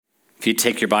If you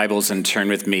take your Bibles and turn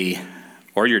with me,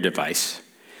 or your device,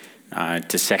 to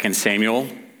 2 Samuel,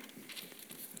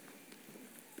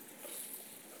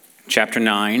 chapter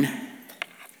 9. I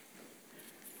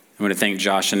want to thank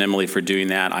Josh and Emily for doing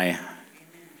that. I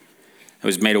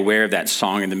was made aware of that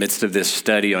song in the midst of this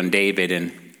study on David,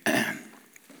 and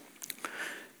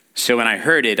so when I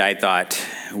heard it, I thought,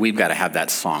 we've got to have that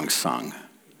song sung.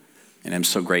 And I'm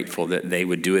so grateful that they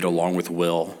would do it along with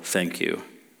Will. Thank you.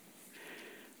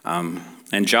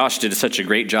 And Josh did such a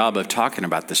great job of talking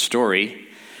about the story.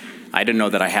 I don't know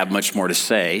that I have much more to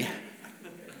say,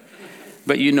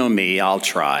 but you know me, I'll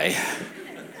try.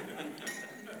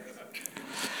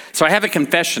 So I have a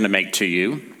confession to make to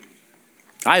you.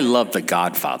 I love The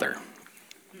Godfather.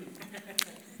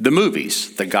 The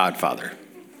movies, The Godfather,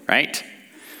 right?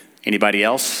 Anybody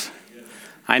else?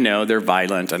 I know they're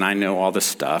violent and I know all the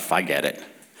stuff. I get it.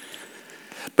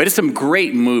 But it's a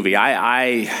great movie.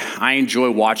 I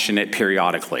enjoy watching it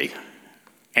periodically.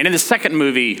 And in the second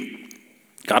movie,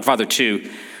 Godfather 2,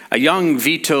 a young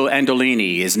Vito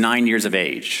Andolini is 9 years of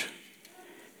age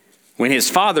when his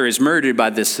father is murdered by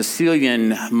the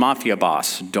Sicilian mafia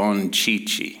boss, Don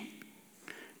Cicci.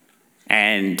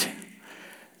 And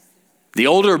the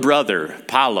older brother,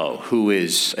 Paolo, who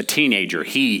is a teenager,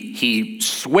 he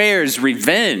swears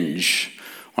revenge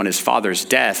on his father's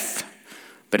death.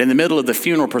 But in the middle of the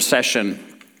funeral procession,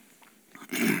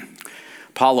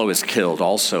 Paolo is killed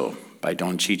also by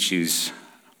Don Cicci's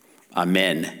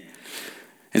men.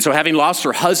 And so having lost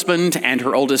her husband and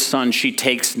her oldest son, she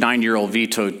takes 9-year-old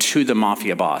Vito to the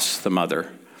mafia boss, the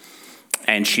mother,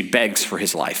 and she begs for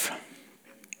his life.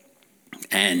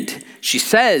 And she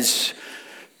says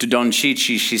to Don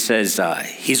Cicci, she says,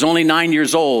 he's only 9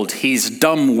 years old, he's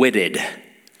dumb-witted.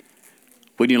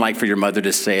 Wouldn't you like for your mother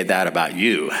to say that about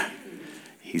you?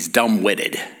 He's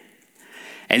dumb-witted.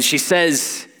 And she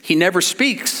says, he never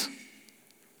speaks.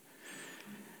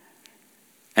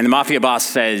 And the mafia boss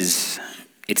says,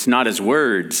 it's not his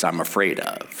words I'm afraid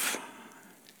of.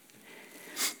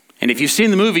 And if you've seen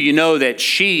the movie, you know that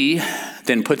she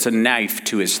then puts a knife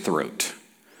to his throat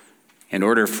in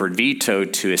order for Vito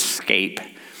to escape.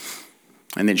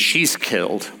 And then she's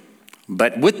killed.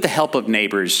 But with the help of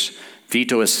neighbors,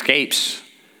 Vito escapes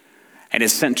and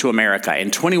is sent to America.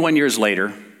 And 21 years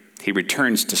later, he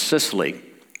returns to Sicily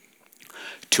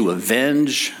to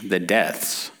avenge the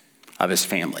deaths of his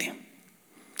family.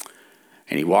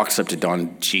 And he walks up to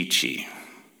Don Cicci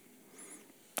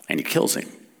and he kills him.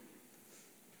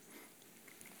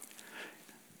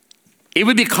 It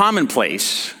would be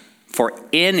commonplace for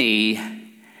any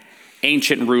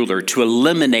ancient ruler to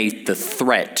eliminate the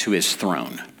threat to his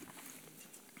throne,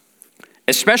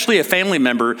 especially a family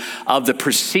member of the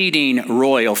preceding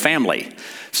royal family,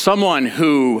 someone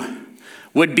who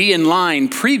would be in line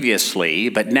previously,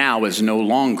 but now is no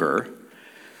longer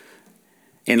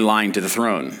in line to the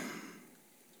throne.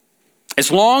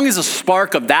 As long as a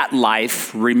spark of that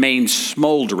life remains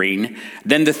smoldering,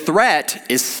 then the threat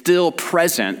is still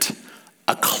present,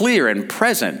 a clear and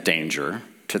present danger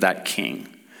to that king.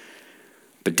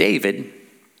 But David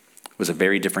was a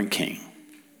very different king.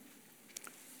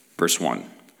 Verse 1.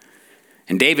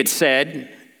 And David said,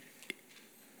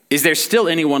 is there still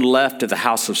anyone left of the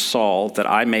house of Saul that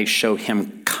I may show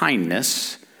him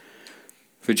kindness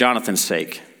for Jonathan's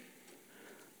sake?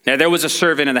 Now there was a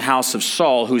servant in the house of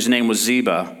Saul whose name was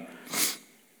Ziba.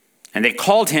 And they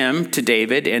called him to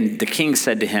David, and the king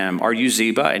said to him, are you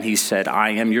Ziba? And he said,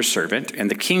 I am your servant.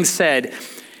 And the king said,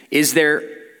 is there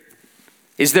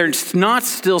not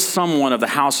still someone of the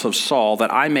house of Saul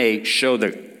that I may show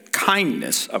the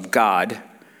kindness of God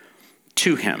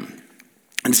to him?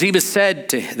 And Ziba said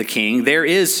to the king, there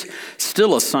is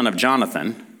still a son of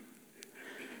Jonathan,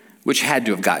 which had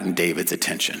to have gotten David's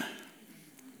attention.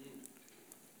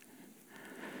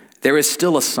 There is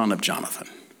still a son of Jonathan.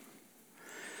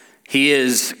 He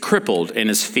is crippled in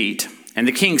his feet. And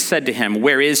the king said to him,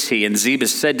 where is he? And Ziba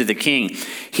said to the king,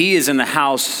 he is in the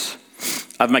house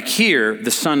of Machir,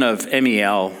 the son of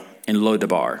Amiel in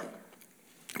Lodabar.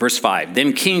 Verse 5,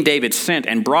 then King David sent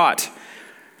and brought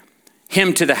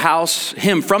him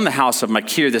from the house of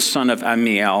Machir, the son of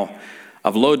Amiel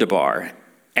of Lodabar,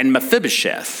 and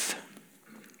Mephibosheth.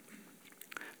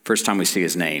 First time we see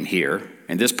his name here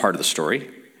in this part of the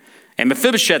story. And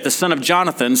Mephibosheth, the son of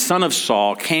Jonathan, son of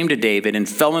Saul, came to David and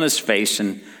fell on his face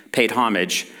and paid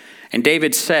homage. And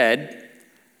David said,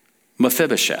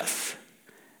 Mephibosheth.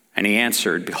 And he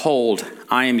answered, behold,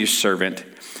 I am your servant.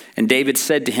 And David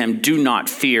said to him, do not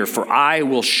fear, for I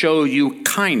will show you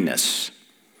kindness.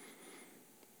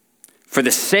 for the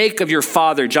sake of your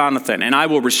father Jonathan, and I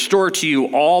will restore to you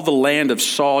all the land of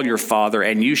Saul your father,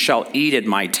 and you shall eat at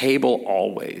my table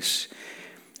always.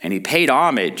 And he paid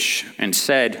homage and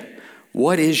said,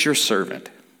 what is your servant,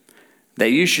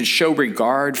 that you should show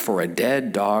regard for a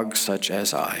dead dog such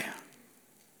as I?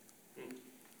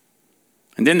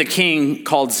 And then the king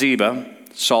called Ziba,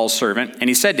 Saul's servant, and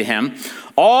he said to him,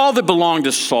 all that belonged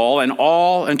to Saul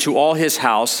and to all his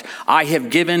house I have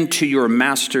given to your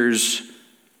master's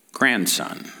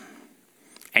grandson.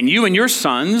 And you and your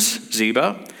sons,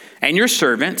 Ziba, and your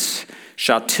servants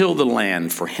shall till the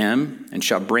land for him and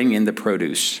shall bring in the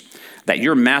produce, that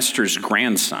your master's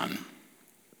grandson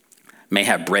may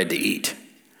have bread to eat.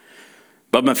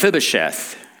 But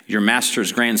Mephibosheth, your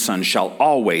master's grandson, shall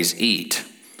always eat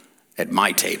at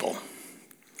my table.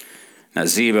 Now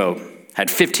Ziba had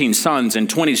 15 sons and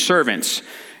 20 servants.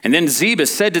 And then Ziba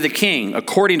said to the king,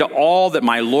 according to all that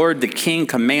my lord the king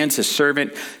commands his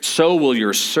servant, so will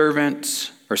your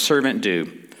servant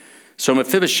do. So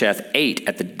Mephibosheth ate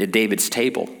at David's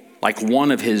table, like one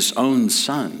of his own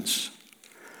sons.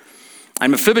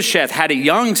 And Mephibosheth had a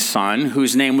young son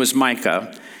whose name was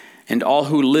Micah, and all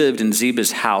who lived in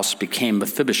Ziba's house became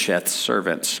Mephibosheth's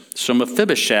servants. So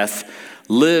Mephibosheth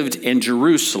lived in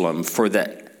Jerusalem, for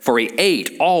he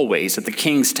ate always at the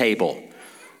king's table.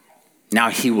 Now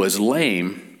he was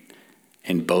lame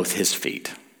in both his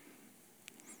feet.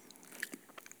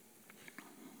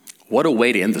 What a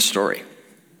way to end the story.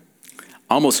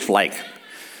 Almost like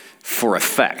for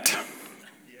effect,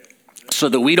 so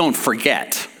that we don't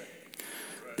forget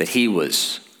that he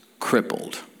was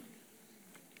crippled.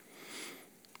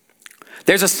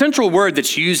 There's a central word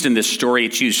that's used in this story.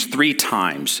 It's used 3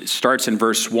 times. It starts in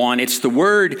verse 1. It's the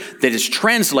word that is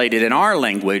translated in our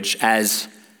language as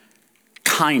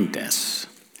kindness.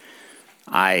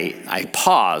 I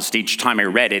paused each time I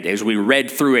read it as we read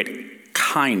through it,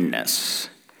 kindness.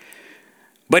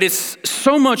 But it's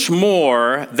so much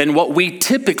more than what we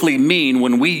typically mean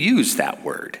when we use that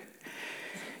word.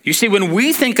 You see, when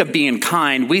we think of being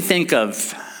kind, we think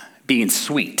of being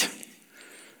sweet,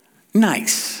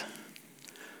 nice,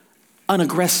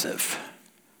 unaggressive,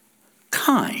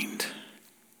 kind.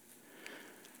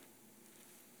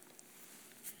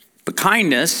 But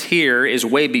kindness here is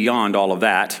way beyond all of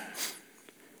that.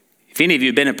 If any of you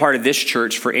have been a part of this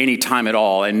church for any time at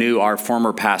all and knew our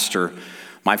former pastor,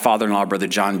 my father-in-law, Brother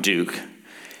John Duke,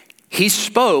 he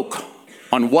spoke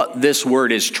on what this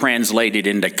word is translated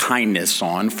into kindness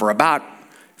on for about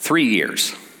 3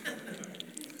 years.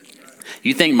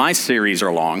 You think my series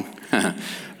are long.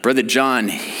 Brother John,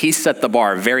 he set the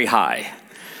bar very high.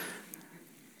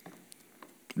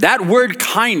 That word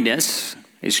kindness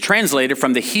is translated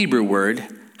from the Hebrew word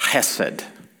hesed.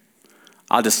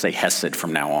 I'll just say hesed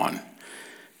from now on,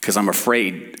 because I'm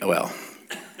afraid, well,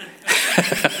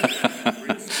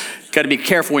 got to be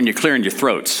careful when you're clearing your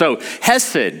throat. So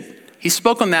hesed, he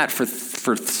spoke on that for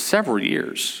several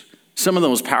years. Some of the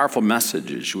most powerful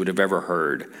messages you would have ever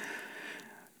heard.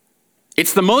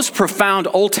 It's the most profound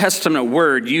Old Testament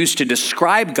word used to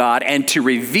describe God and to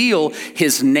reveal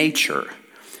his nature.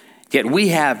 Yet we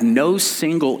have no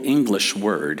single English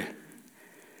word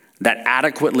that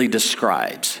adequately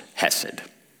describes hesed.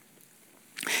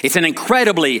 It's an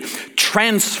incredibly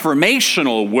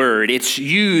transformational word. It's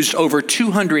used over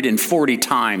 240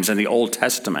 times in the Old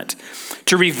Testament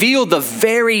to reveal the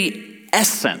very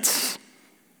essence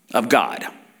of God,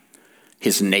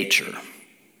 his nature,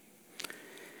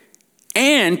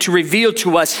 and to reveal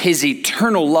to us his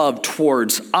eternal love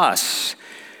towards us,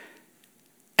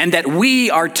 and that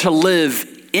we are to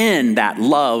live in that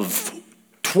love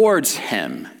towards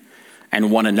him and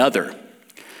one another.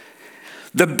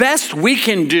 The best we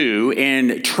can do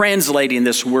in translating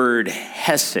this word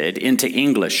hesed into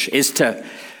English is to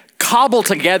cobble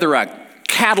together a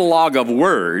catalog of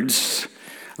words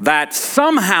that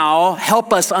somehow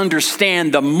help us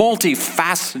understand the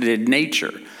multifaceted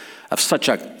nature of such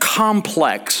a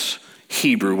complex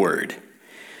Hebrew word.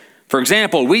 For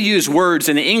example, we use words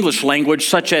in the English language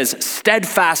such as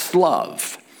steadfast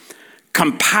love,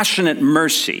 compassionate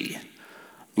mercy,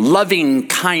 loving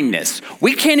kindness.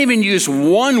 We can't even use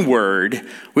one word.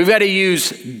 We've got to use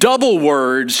double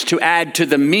words to add to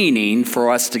the meaning for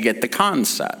us to get the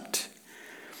concept.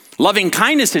 Loving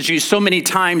kindness is used so many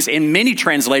times in many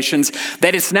translations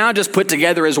that it's now just put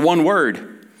together as one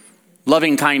word,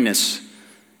 loving kindness.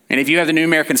 And if you have the New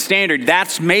American Standard,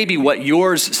 that's maybe what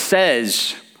yours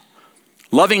says.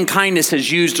 Loving kindness is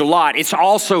used a lot. It's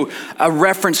also a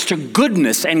reference to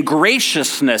goodness and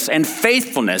graciousness and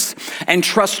faithfulness and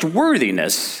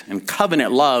trustworthiness and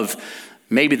covenant love,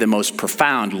 maybe the most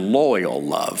profound, loyal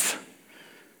love,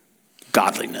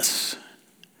 godliness.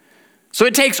 So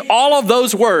it takes all of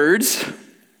those words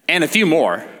and a few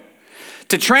more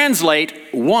to translate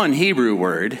one Hebrew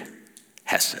word,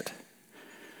 hesed.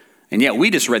 And yet we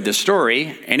just read this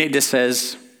story and it just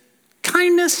says,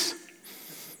 kindness.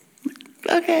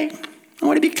 Okay, I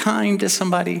want to be kind to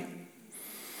somebody.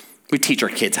 We teach our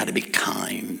kids how to be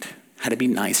kind, how to be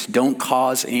nice. Don't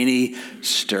cause any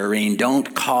stirring.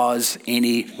 Don't cause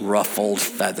any ruffled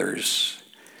feathers.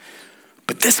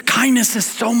 But this kindness is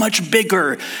so much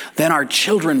bigger than our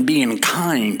children being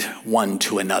kind one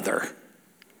to another.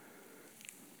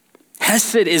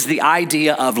 Hesed is the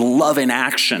idea of love in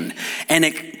action, and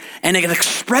it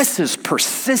expresses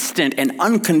persistent and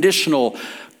unconditional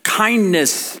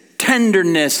kindness,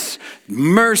 tenderness,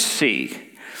 mercy.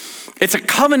 It's a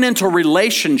covenantal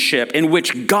relationship in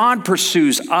which God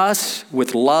pursues us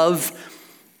with love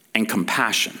and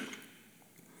compassion.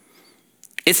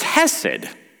 It's hesed,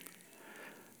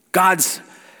 God's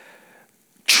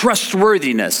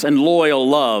trustworthiness and loyal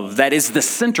love, that is the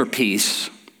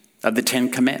centerpiece of the Ten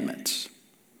Commandments,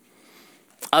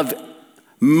 of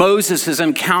Moses'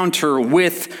 encounter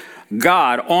with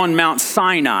God on Mount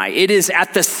Sinai. It is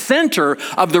at the center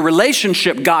of the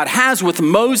relationship God has with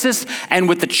Moses and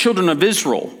with the children of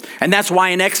Israel. And that's why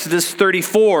in Exodus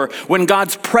 34, when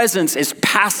God's presence is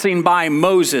passing by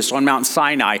Moses on Mount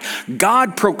Sinai,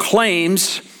 God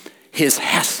proclaims his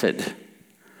hesed.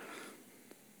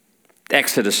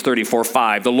 Exodus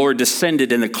 34:5, the Lord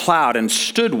descended in the cloud and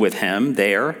stood with him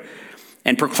there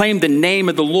and proclaimed the name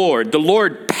of the Lord. The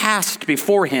Lord passed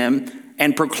before him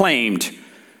and proclaimed.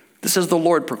 This is the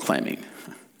Lord proclaiming.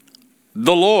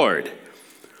 The Lord,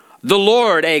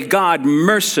 a God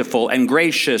merciful and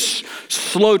gracious,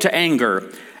 slow to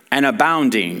anger, and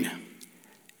abounding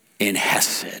in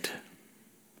hesed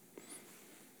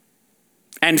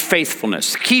and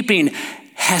faithfulness, keeping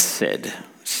hesed,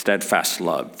 steadfast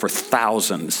love, for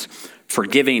thousands,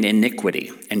 forgiving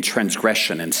iniquity and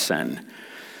transgression and sin.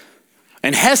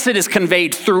 And hesed is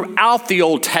conveyed throughout the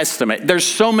Old Testament. There's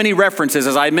so many references,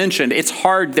 as I mentioned, it's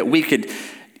hard that we could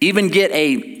even get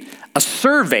a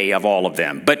survey of all of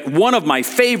them. But one of my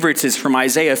favorites is from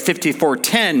Isaiah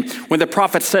 54:10, when the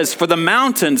prophet says, "For the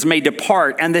mountains may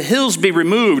depart and the hills be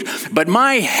removed, but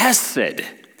my hesed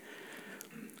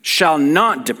shall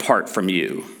not depart from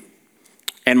you,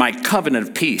 and my covenant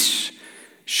of peace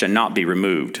shall not be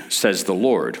removed, says the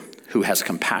Lord, who has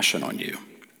compassion on you."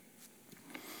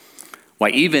 Why,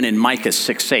 even in Micah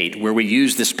 6:8, where we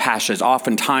use this passage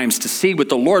oftentimes to see what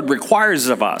the Lord requires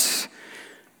of us,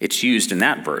 it's used in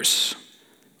that verse.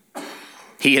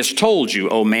 He has told you,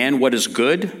 O man, what is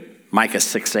good, Micah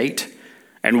 6:8,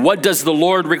 and what does the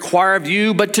Lord require of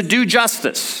you but to do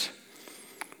justice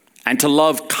and to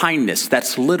love kindness,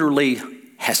 that's literally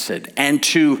hesed, and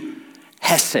to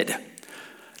hesed,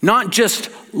 not just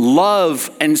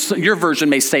love, and your version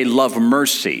may say love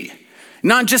mercy,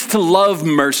 not just to love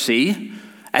mercy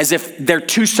as if they're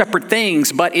two separate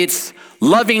things, but it's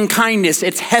loving kindness,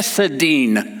 it's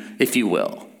hesedin, if you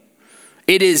will.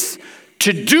 It is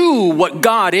to do what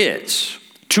God is,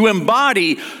 to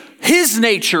embody his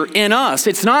nature in us.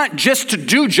 It's not just to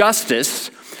do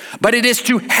justice, but it is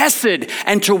to hesed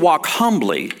and to walk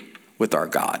humbly with our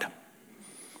God.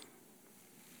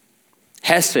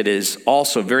 Hesed is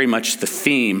also very much the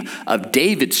theme of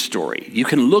David's story. You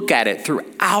can look at it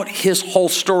throughout his whole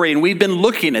story, and we've been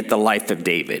looking at the life of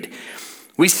David.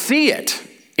 We see it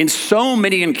in so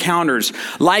many encounters,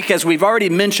 like, as we've already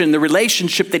mentioned, the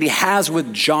relationship that he has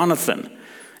with Jonathan,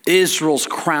 Israel's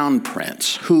crown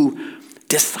prince, who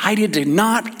decided to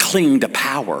not cling to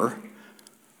power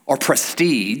or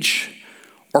prestige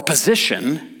or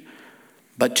position,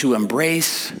 but to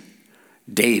embrace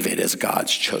David as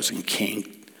God's chosen king.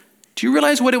 Do you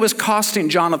realize what it was costing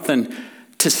Jonathan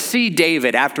to see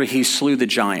David after he slew the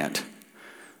giant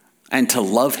and to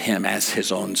love him as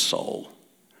his own soul?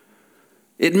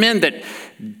 It meant that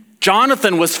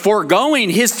Jonathan was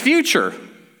foregoing his future,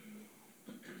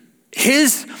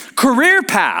 his career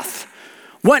path.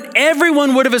 What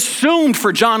everyone would have assumed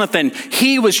for Jonathan,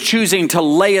 he was choosing to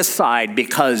lay aside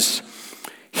because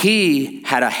he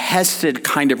had a hesed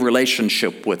kind of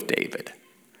relationship with David.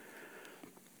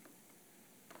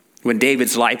 When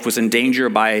David's life was in danger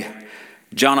by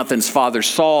Jonathan's father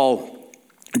Saul,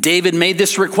 David made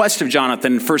this request of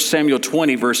Jonathan in 1 Samuel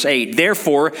 20, verse 8.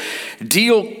 Therefore,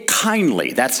 deal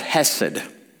kindly. That's hesed.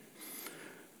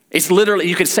 It's literally,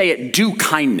 you could say it, do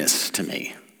kindness to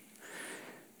me.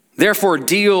 Therefore,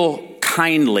 deal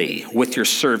kindly with your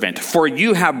servant, for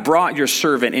you have brought your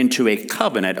servant into a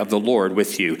covenant of the Lord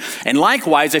with you. And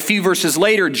likewise, a few verses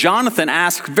later, Jonathan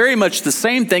asked very much the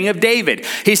same thing of David.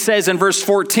 He says in verse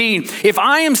 14, if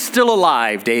I am still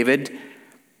alive, David,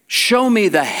 Show me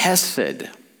the hesed,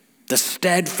 the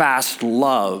steadfast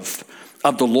love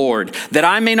of the Lord, that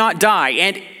I may not die,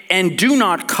 and do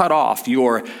not cut off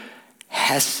your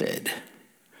hesed,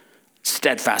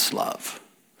 steadfast love,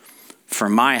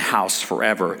 from my house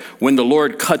forever, when the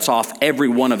Lord cuts off every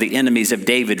one of the enemies of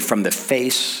David from the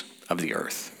face of the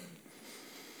earth.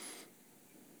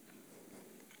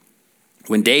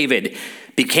 When David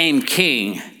became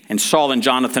king and Saul and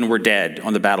Jonathan were dead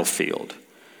on the battlefield,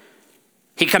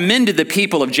 he commended the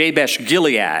people of Jabesh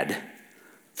Gilead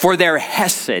for their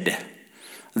hesed,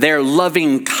 their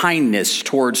loving kindness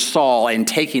towards Saul in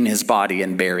taking his body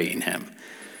and burying him.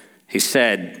 He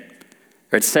said,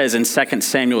 or it says in 2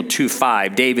 Samuel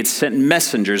 2:5, David sent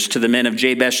messengers to the men of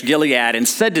Jabesh Gilead and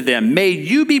said to them, "May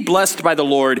you be blessed by the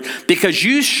Lord, because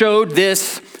you showed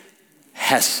this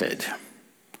hesed,"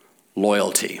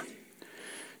 loyalty,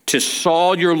 "to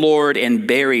Saul your Lord and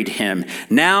buried him.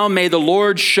 Now may the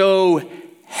Lord show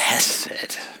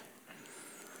hesed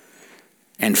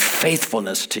and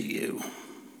faithfulness to you,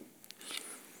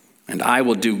 and I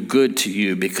will do good to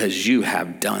you because you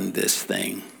have done this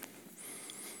thing."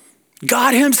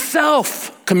 God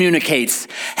himself communicates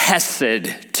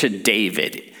hesed to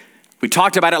David. We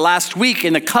talked about it last week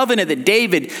in the covenant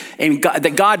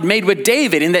that God made with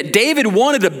David, and that David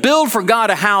wanted to build for God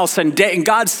a house, and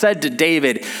God said to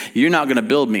David, "You're not going to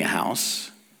build me a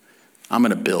house. I'm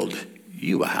going to build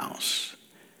you a house."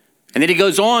 And then he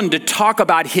goes on to talk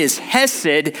about his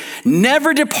hesed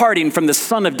never departing from the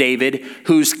son of David,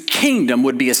 whose kingdom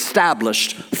would be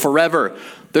established forever.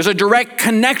 There's a direct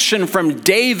connection from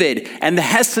David and the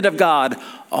hesed of God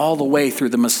all the way through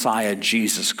the Messiah,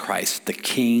 Jesus Christ, the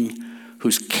King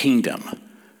whose kingdom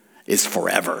is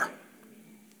forever.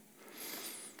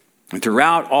 And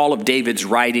throughout all of David's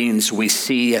writings, we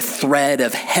see a thread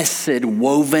of hesed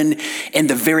woven in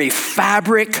the very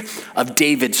fabric of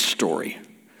David's story.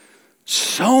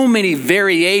 So many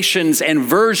variations and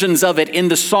versions of it in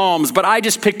the Psalms, but I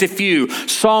just picked a few.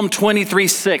 Psalm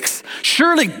 23:6.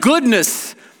 "Surely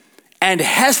goodness and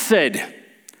hesed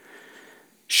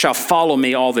shall follow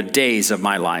me all the days of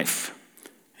my life,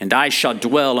 and I shall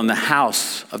dwell in the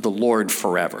house of the Lord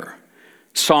forever."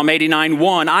 Psalm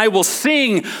 89:1. "I will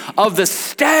sing of the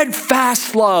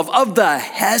steadfast love of the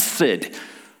hesed.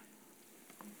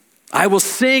 I will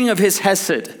sing of his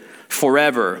hesed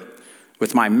forever.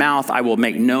 With my mouth I will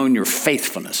make known your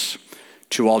faithfulness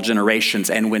to all generations."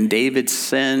 And when David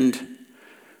sinned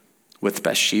with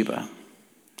Bathsheba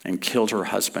and killed her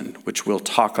husband, which we'll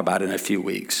talk about in a few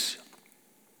weeks,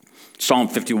 Psalm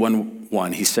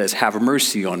 51:1, he says, "Have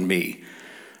mercy on me,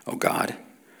 O God,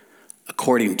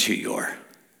 according to your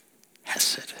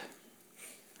hesed,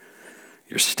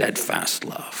 your steadfast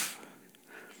love.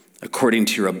 According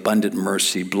to your abundant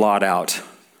mercy, blot out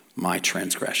my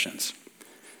transgressions."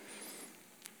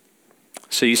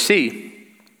 So you see,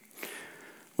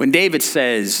 when David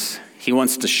says he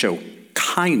wants to show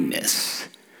kindness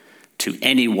to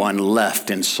anyone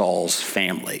left in Saul's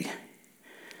family,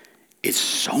 it's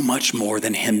so much more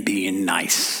than him being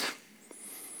nice.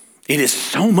 It is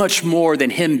so much more than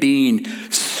him being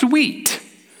sweet.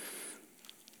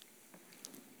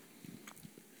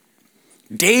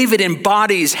 David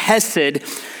embodies hesed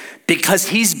because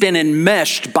he's been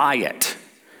enmeshed by it,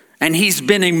 and he's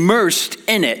been immersed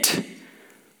in it,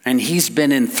 and he's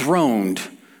been enthroned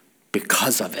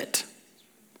because of it.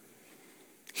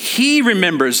 He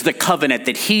remembers the covenant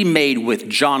that he made with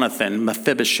Jonathan,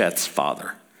 Mephibosheth's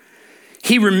father.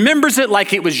 He remembers it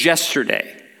like it was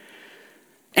yesterday.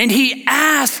 And he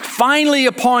asked finally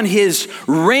upon his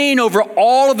reign over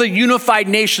all of the unified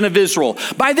nation of Israel.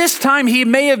 By this time, he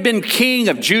may have been king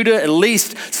of Judah at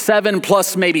least 7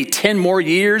 plus maybe 10 more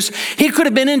years. He could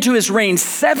have been into his reign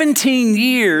 17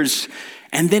 years.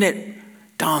 And then it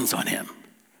dawns on him.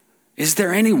 Is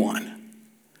there anyone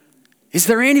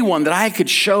that I could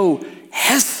show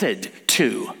hesed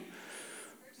to?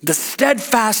 The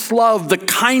steadfast love, the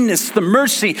kindness, the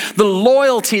mercy, the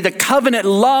loyalty, the covenant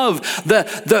love,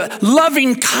 the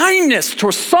loving kindness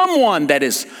to someone that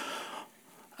is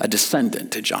a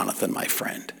descendant to Jonathan, my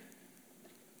friend.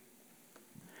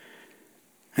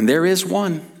 And there is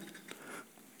one.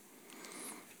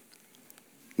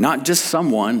 Not just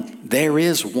someone, there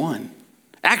is one.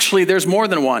 Actually, there's more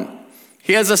than one.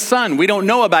 He has a son. We don't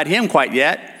know about him quite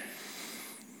yet.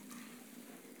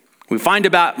 We find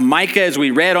about Micah as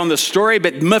we read on the story,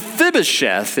 but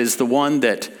Mephibosheth is the one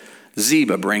that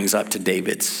Ziba brings up to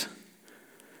David's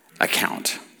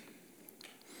account.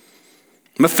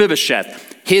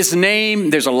 Mephibosheth, his name,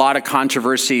 there's a lot of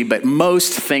controversy, but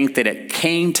most think that it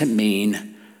came to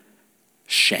mean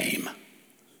shame.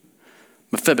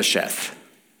 Mephibosheth,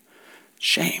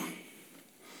 shame.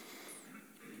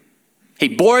 He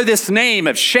bore this name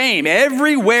of shame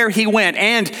everywhere he went,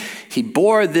 and he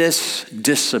bore this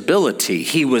disability.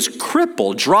 He was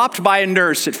crippled, dropped by a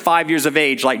nurse at 5 years of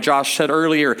age, like Josh said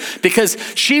earlier, because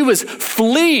she was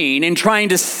fleeing and trying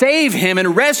to save him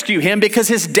and rescue him because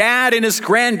his dad and his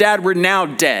granddad were now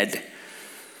dead.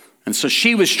 And so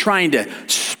she was trying to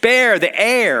spare the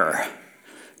air,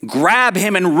 grab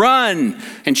him and run,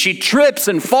 and she trips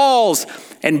and falls,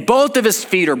 and both of his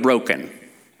feet are broken.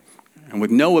 And with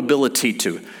no ability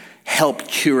to help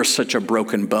cure such a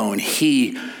broken bone,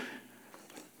 he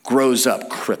grows up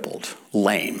crippled,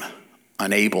 lame,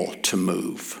 unable to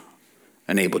move,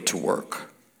 unable to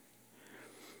work.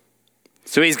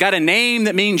 So he's got a name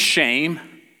that means shame.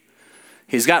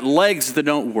 He's got legs that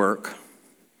don't work.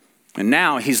 And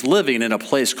now he's living in a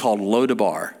place called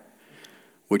Lodabar,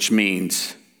 which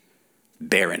means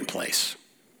barren place.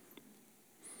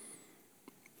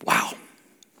 Wow.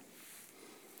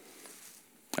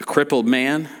 A crippled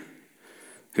man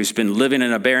who's been living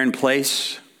in a barren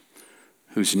place,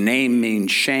 whose name means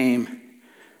shame,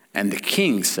 and the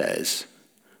king says,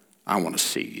 I want to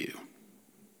see you.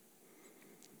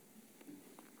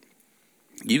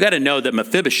 You got to know that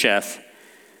Mephibosheth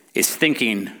is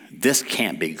thinking, this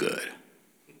can't be good.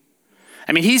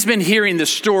 I mean, he's been hearing the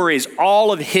stories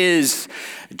all of his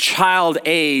child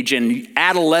age and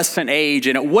adolescent age,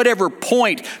 and at whatever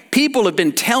point, people have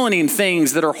been telling him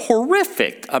things that are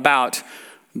horrific about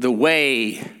the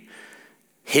way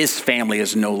his family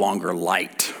is no longer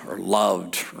liked or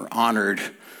loved or honored.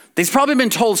 He's probably been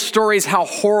told stories how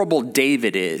horrible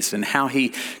David is and how he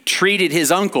treated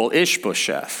his uncle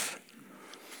Ishbosheth,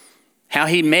 how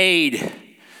he made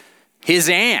his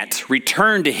aunt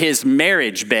return to his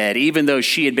marriage bed even though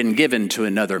she had been given to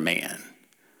another man.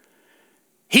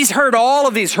 He's heard all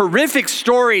of these horrific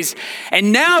stories,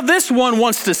 and now this one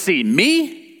wants to see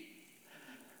me.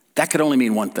 That could only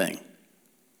mean one thing.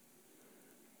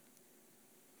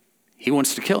 He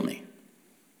wants to kill me.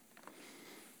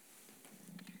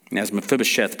 And as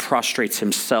Mephibosheth prostrates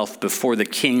himself before the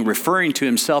king, referring to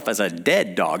himself as a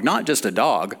dead dog, not just a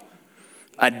dog,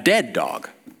 a dead dog.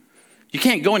 You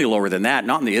can't go any lower than that,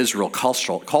 not in the Israel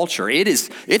culture.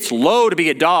 It's low to be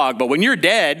a dog, but when you're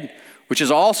dead, which is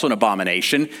also an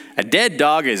abomination, a dead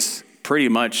dog is pretty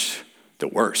much the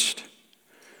worst.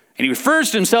 And he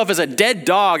refers to himself as a dead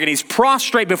dog, and he's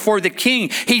prostrate before the king.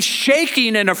 He's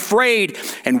shaking and afraid.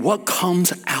 And what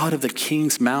comes out of the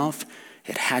king's mouth,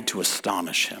 it had to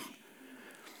astonish him.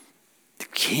 The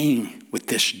king, with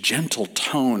this gentle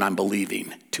tone, I'm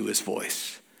believing, to his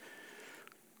voice,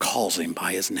 calls him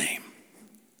by his name.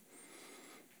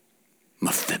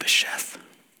 Mephibosheth.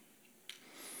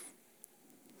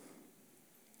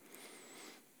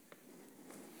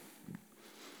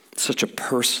 Such a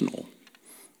personal,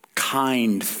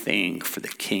 kind thing for the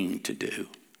king to do.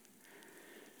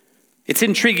 It's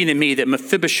intriguing to me that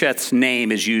Mephibosheth's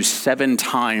name is used 7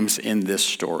 times in this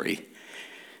story.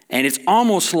 And it's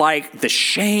almost like the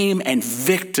shame and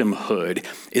victimhood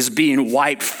is being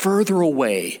wiped further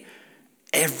away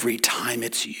every time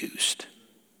it's used.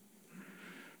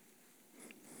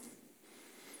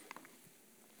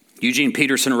 Eugene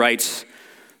Peterson writes,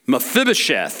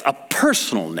 Mephibosheth, a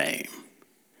personal name.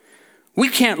 We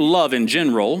can't love in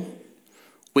general.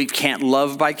 We can't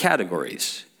love by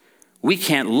categories. We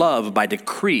can't love by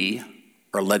decree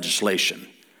or legislation.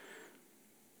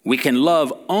 We can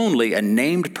love only a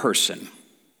named person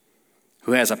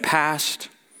who has a past,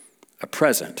 a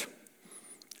present,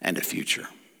 and a future.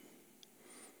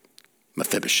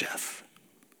 Mephibosheth.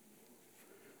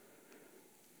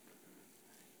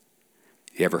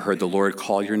 You ever heard the Lord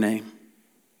call your name?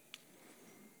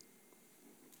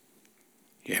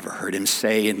 You ever heard him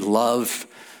say in love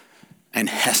and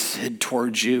hesed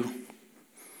towards you,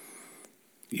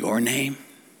 your name?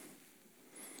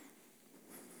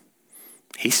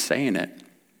 He's saying it.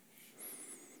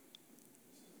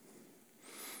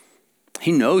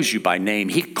 He knows you by name.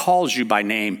 He calls you by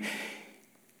name.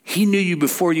 He knew you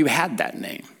before you had that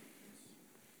name.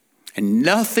 And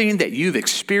nothing that you've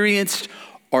experienced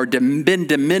or been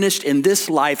diminished in this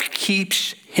life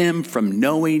keeps him from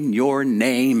knowing your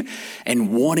name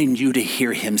and wanting you to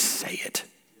hear him say it.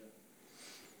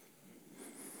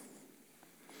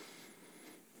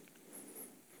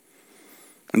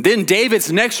 And then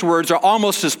David's next words are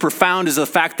almost as profound as the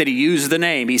fact that he used the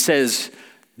name. He says,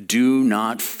 do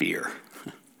not fear.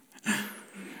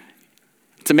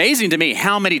 It's amazing to me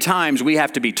how many times we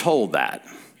have to be told that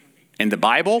in the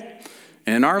Bible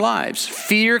and in our lives.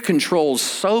 Fear controls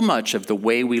so much of the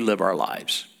way we live our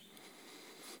lives.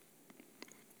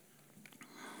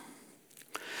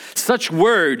 Such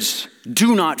words,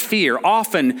 do not fear,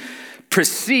 often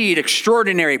precede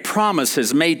extraordinary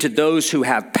promises made to those who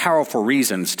have powerful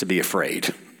reasons to be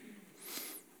afraid.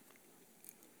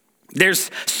 There's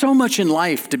so much in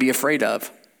life to be afraid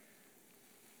of,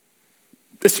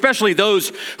 especially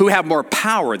those who have more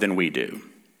power than we do,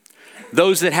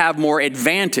 those that have more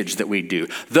advantage than we do,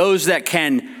 those that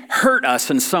can hurt us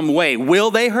in some way.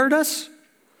 Will they hurt us?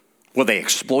 Will they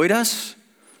exploit us?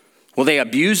 Will they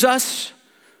abuse us?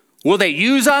 Will they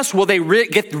use us? Will they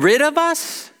get rid of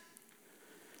us?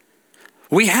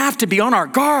 We have to be on our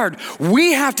guard.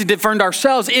 We have to defend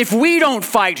ourselves. If we don't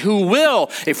fight, who will?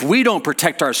 If we don't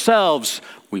protect ourselves,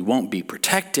 we won't be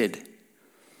protected.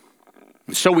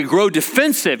 And so we grow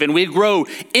defensive and we grow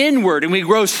inward and we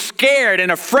grow scared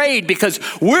and afraid because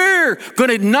we're going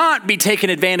to not be taken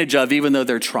advantage of even though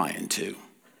they're trying to.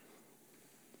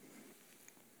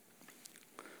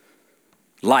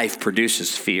 Life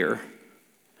produces fear.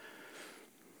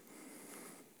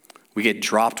 We get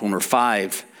dropped when we're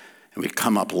 5 and we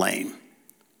come up lame.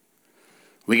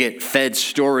 We get fed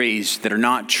stories that are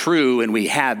not true and we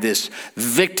have this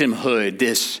victimhood,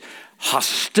 this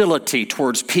hostility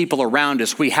towards people around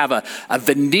us. We have a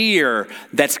veneer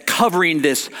that's covering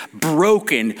this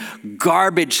broken,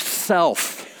 garbage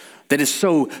self that is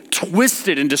so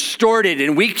twisted and distorted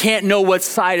and we can't know what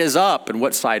side is up and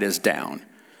what side is down.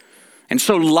 And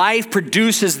so life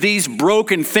produces these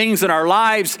broken things in our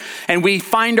lives and we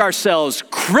find ourselves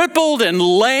crippled and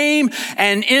lame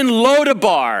and in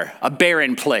Lodabar, a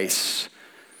barren place.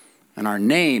 And our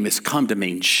name has come to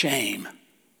mean shame.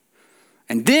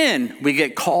 And then we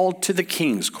get called to the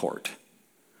king's court,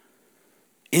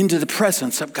 into the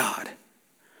presence of God.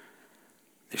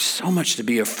 There's so much to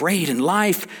be afraid in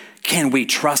life. Can we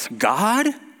trust God?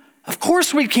 Of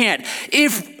course we can't.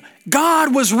 If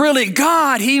God was really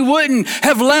God, he wouldn't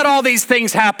have let all these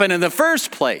things happen in the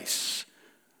first place,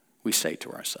 we say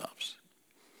to ourselves.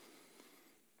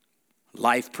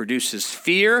 Life produces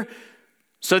fear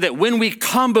so that when we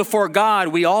come before God,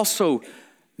 we also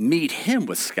meet him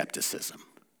with skepticism.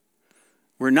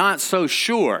 We're not so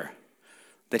sure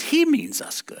that he means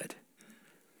us good.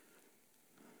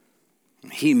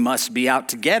 He must be out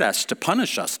to get us, to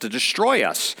punish us, to destroy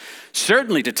us,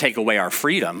 certainly to take away our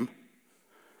freedom.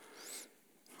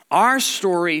 Our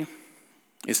story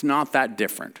is not that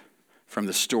different from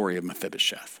the story of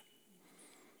Mephibosheth.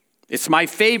 It's my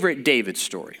favorite David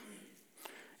story.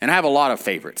 And I have a lot of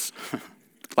favorites.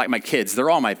 Like my kids, they're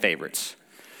all my favorites.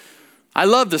 I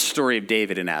love the story of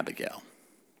David and Abigail.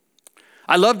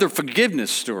 I love the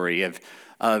forgiveness story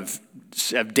of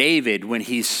David when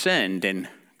he sinned and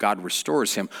God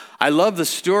restores him. I love the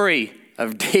story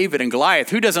of David and Goliath.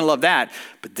 Who doesn't love that?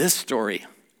 But this story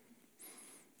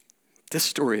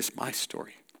is my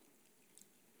story.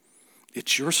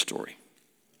 It's your story.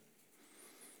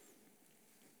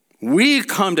 We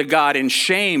come to God in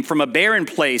shame from a barren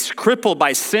place, crippled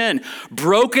by sin,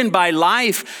 broken by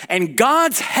life, and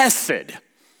God's hesed,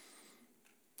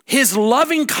 his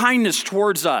loving kindness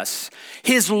towards us,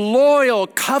 his loyal,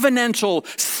 covenantal,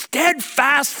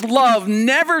 steadfast love,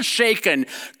 never shaken,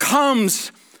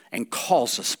 comes and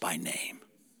calls us by name.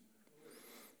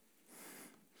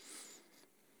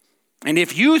 And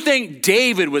if you think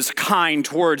David was kind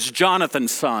towards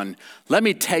Jonathan's son, let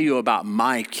me tell you about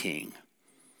my king.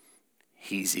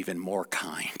 He's even more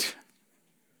kind.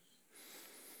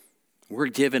 We're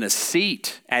given a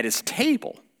seat at his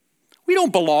table. We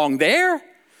don't belong there.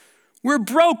 We're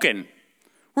broken.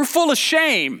 We're full of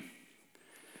shame.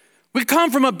 We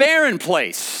come from a barren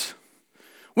place.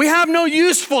 We have no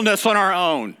usefulness on our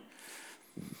own.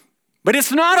 But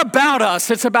it's not about us.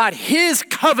 It's about his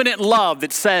covenant love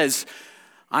that says,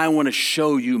 I want to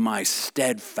show you my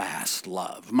steadfast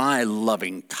love, my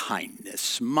loving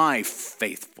kindness, my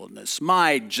faithfulness,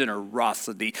 my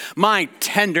generosity, my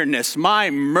tenderness, my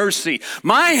mercy,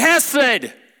 my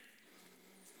hesed.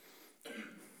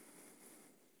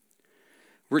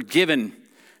 We're given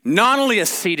not only a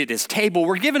seat at his table,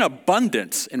 we're given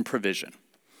abundance and provision.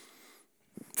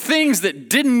 Things that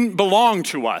didn't belong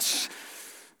to us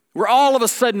were all of a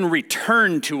sudden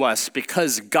returned to us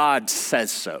because God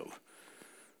says so.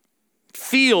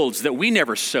 Fields that we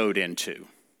never sowed into.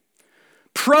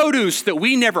 Produce that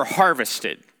we never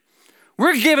harvested.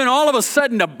 We're given all of a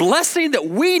sudden a blessing that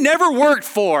we never worked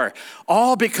for.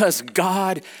 All because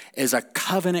God is a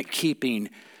covenant-keeping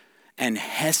and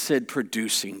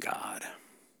hesed-producing God.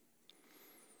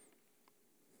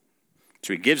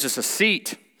 So he gives us a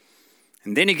seat,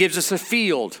 and then he gives us a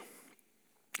field.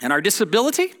 And our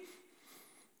disability,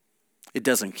 it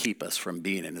doesn't keep us from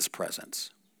being in his presence.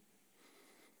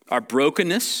 Our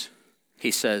brokenness,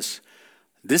 he says,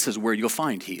 this is where you'll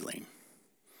find healing.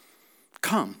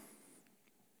 Come.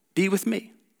 Be with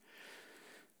me.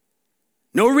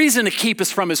 No reason to keep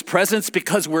us from his presence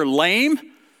because we're lame.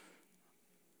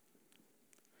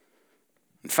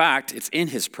 In fact, it's in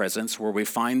his presence where we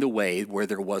find the way where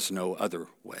there was no other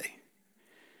way.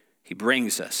 He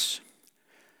brings us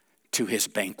to his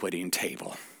banqueting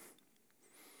table.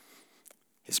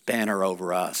 His banner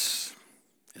over us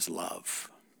is love.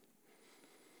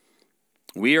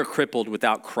 We are crippled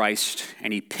without Christ,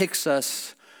 and he picks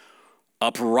us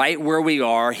up right where we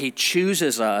are. He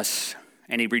chooses us,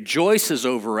 and he rejoices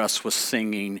over us with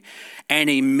singing, and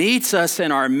he meets us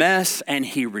in our mess, and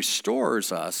he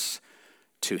restores us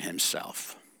to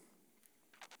himself.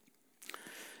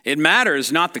 It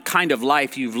matters not the kind of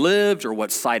life you've lived or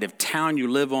what side of town you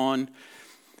live on.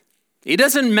 It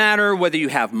doesn't matter whether you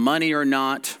have money or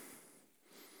not.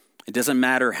 It doesn't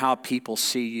matter how people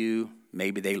see you.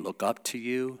 Maybe they look up to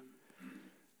you.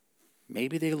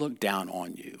 Maybe they look down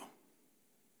on you.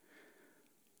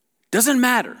 Doesn't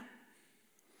matter.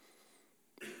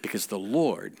 Because the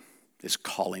Lord is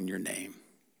calling your name.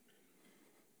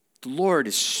 The Lord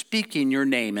is speaking your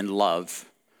name in love.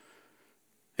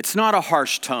 It's not a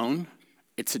harsh tone.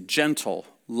 It's a gentle,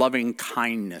 loving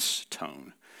kindness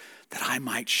tone, that I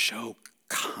might show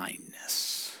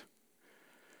kindness.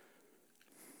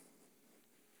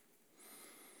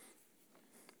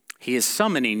 He is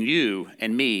summoning you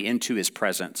and me into his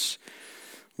presence.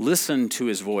 Listen to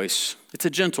his voice. It's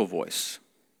a gentle voice.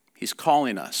 He's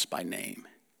calling us by name.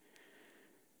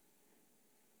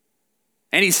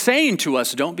 And he's saying to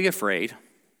us, don't be afraid.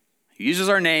 He uses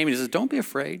our name. He says, don't be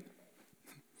afraid.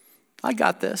 I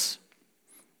got this.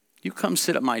 You come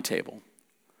sit at my table.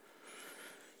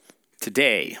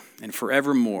 Today and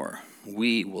forevermore,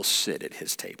 we will sit at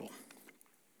his table.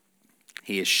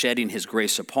 He is shedding his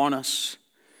grace upon us.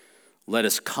 Let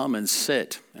us come and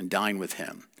sit and dine with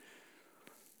him.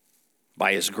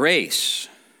 By his grace,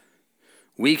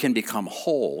 we can become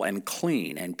whole and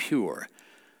clean and pure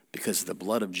because the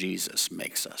blood of Jesus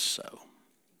makes us so.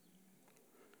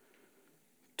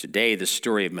 Today, the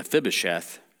story of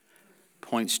Mephibosheth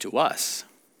points to us.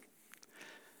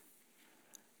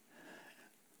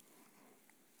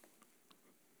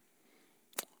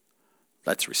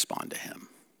 Let's respond to him.